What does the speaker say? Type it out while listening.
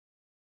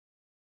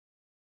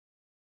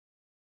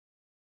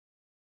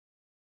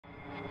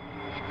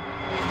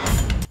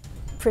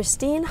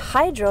Pristine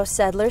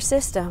hydrosettler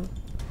system.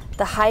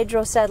 The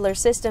hydrosettler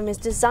system is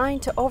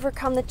designed to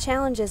overcome the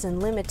challenges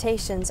and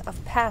limitations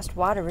of past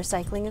water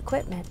recycling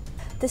equipment.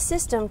 The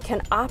system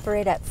can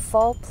operate at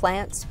full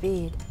plant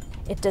speed.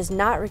 It does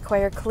not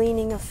require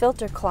cleaning of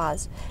filter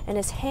cloths and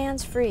is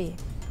hands-free.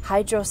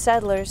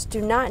 Hydrosettlers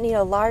do not need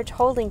a large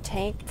holding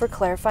tank for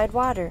clarified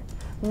water,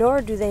 nor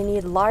do they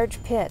need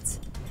large pits.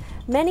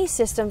 Many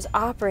systems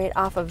operate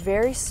off of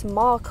very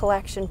small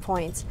collection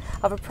points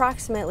of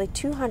approximately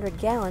 200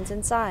 gallons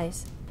in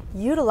size.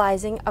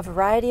 Utilizing a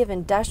variety of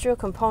industrial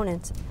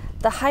components,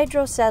 the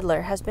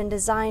hydrosettler has been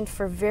designed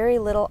for very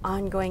little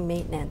ongoing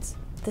maintenance.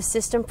 The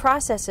system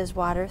processes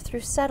water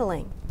through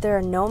settling. There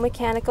are no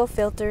mechanical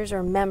filters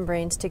or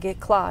membranes to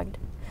get clogged.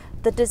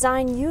 The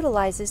design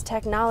utilizes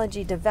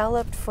technology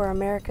developed for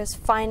America's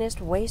finest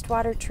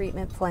wastewater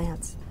treatment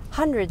plants.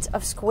 Hundreds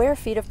of square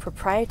feet of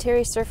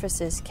proprietary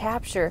surfaces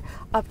capture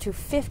up to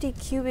 50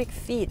 cubic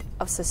feet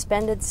of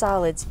suspended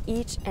solids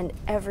each and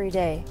every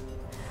day.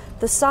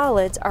 The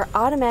solids are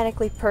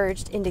automatically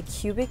purged into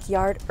cubic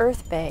yard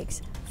earth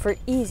bags for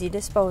easy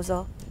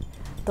disposal.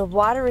 The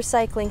water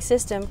recycling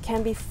system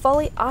can be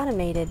fully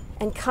automated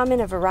and come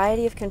in a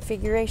variety of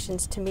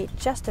configurations to meet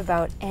just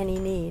about any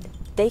need.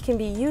 They can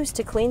be used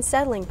to clean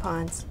settling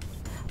ponds,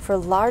 for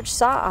large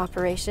saw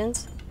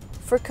operations,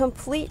 for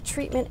complete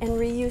treatment and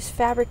reuse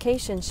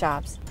fabrication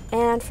shops,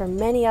 and for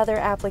many other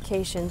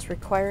applications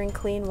requiring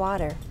clean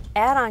water.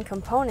 Add-on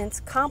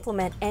components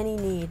complement any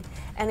need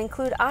and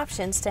include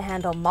options to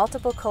handle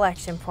multiple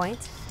collection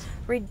points,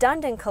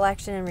 redundant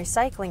collection and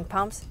recycling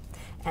pumps,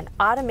 and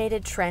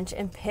automated trench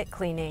and pit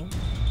cleaning.